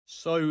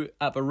So,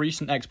 at the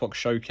recent Xbox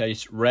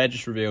showcase, Rare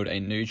just revealed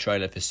a new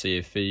trailer for Sea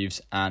of Thieves,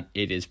 and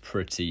it is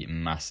pretty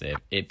massive.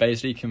 It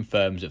basically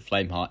confirms that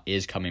Flameheart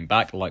is coming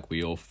back, like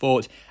we all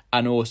thought,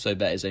 and also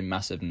there is a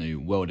massive new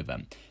world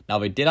event. Now,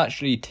 they did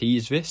actually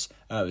tease this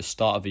at the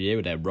start of the year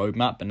with their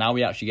roadmap, but now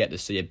we actually get to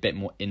see a bit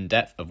more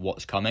in-depth of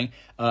what's coming,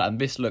 and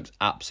this looks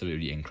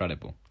absolutely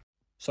incredible.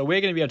 So we're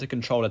going to be able to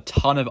control a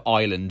ton of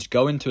islands,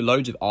 go into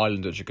loads of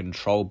islands which are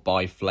controlled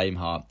by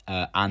Flameheart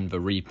and the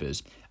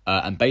Reapers,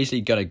 and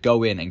basically going to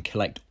go in and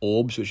collect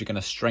orbs which are going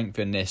to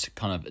strengthen this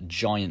kind of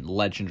giant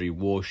legendary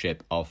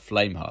warship of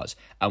Flamehearts,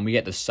 and we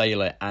get to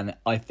sail it, and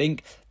I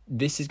think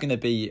this is going to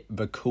be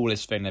the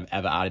coolest thing they've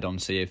ever added on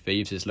Sea of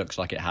Thieves. This looks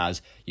like it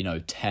has,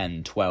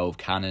 10, 12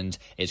 cannons.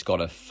 It's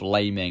got a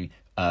flaming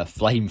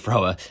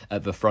flamethrower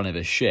at the front of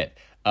the ship.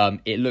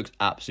 It looks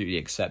absolutely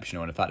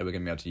exceptional, and the fact that we're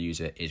going to be able to use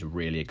it is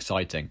really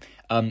exciting.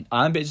 I'm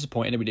a bit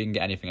disappointed that we didn't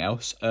get anything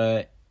else.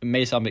 It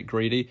may sound a bit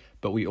greedy,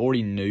 but we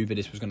already knew that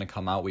this was going to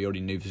come out. We already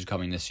knew this was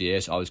coming this year,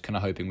 so I was kind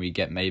of hoping we'd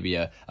get maybe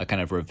a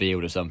kind of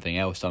reveal to something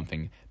else,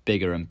 something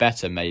bigger and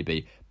better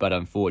maybe, but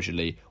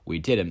unfortunately we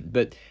didn't.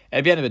 But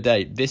at the end of the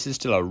day, this is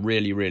still a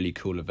really, really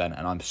cool event,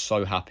 and I'm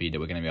so happy that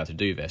we're going to be able to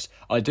do this.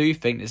 I do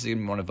think this is going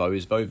to be one of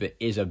those, though, that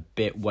is a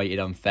bit weighted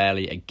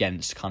unfairly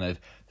against kind of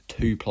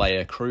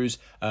two-player crews.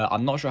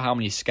 I'm not sure how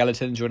many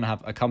skeletons you're going to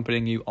have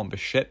accompanying you on the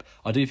ship.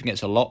 I do think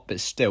it's a lot, but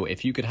still,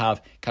 if you could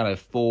have kind of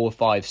 4,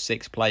 5,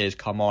 6 players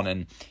come on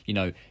and,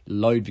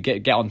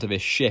 get onto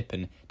this ship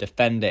and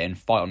defend it and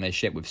fight on this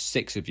ship with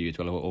 6 of you as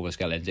well as all the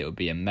skeletons, it would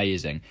be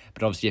amazing.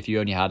 But obviously, if you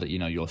only had,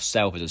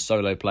 yourself as a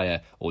solo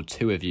player or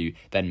 2 of you,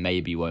 then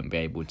maybe you won't be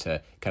able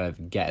to kind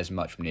of get as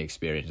much from the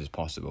experience as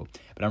possible.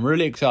 But I'm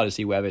really excited to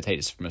see where they take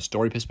this from a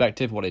story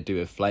perspective, what they do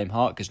with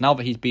Flameheart, because now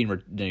that he's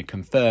been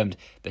confirmed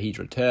that he's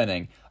returning,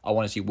 I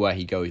want to see where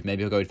he goes.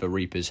 Maybe he'll go to the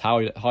Reaper's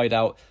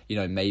hideout.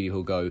 Maybe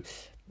he'll go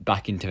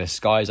back into the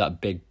skies,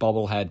 that big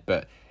bobblehead.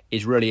 But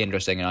it's really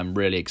interesting, and I'm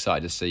really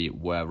excited to see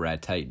where Rare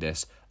take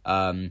this.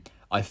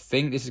 I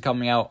think this is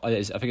coming out,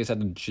 I think it's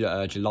at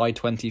July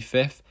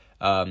 25th,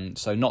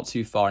 so not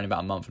too far, in about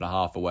a month and a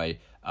half away.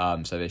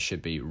 So this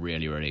should be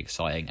really, really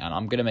exciting, and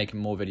I'm going to make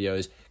more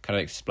videos kind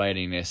of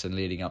explaining this and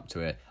leading up to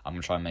it. I'm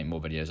going to try and make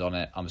more videos on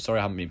it. I'm sorry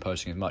I haven't been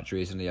posting as much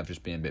recently. I've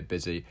just been a bit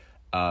busy.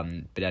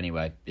 But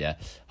anyway, yeah,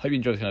 hope you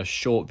enjoyed this kind of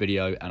short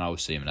video, and I will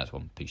see you in the next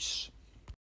one. Peace.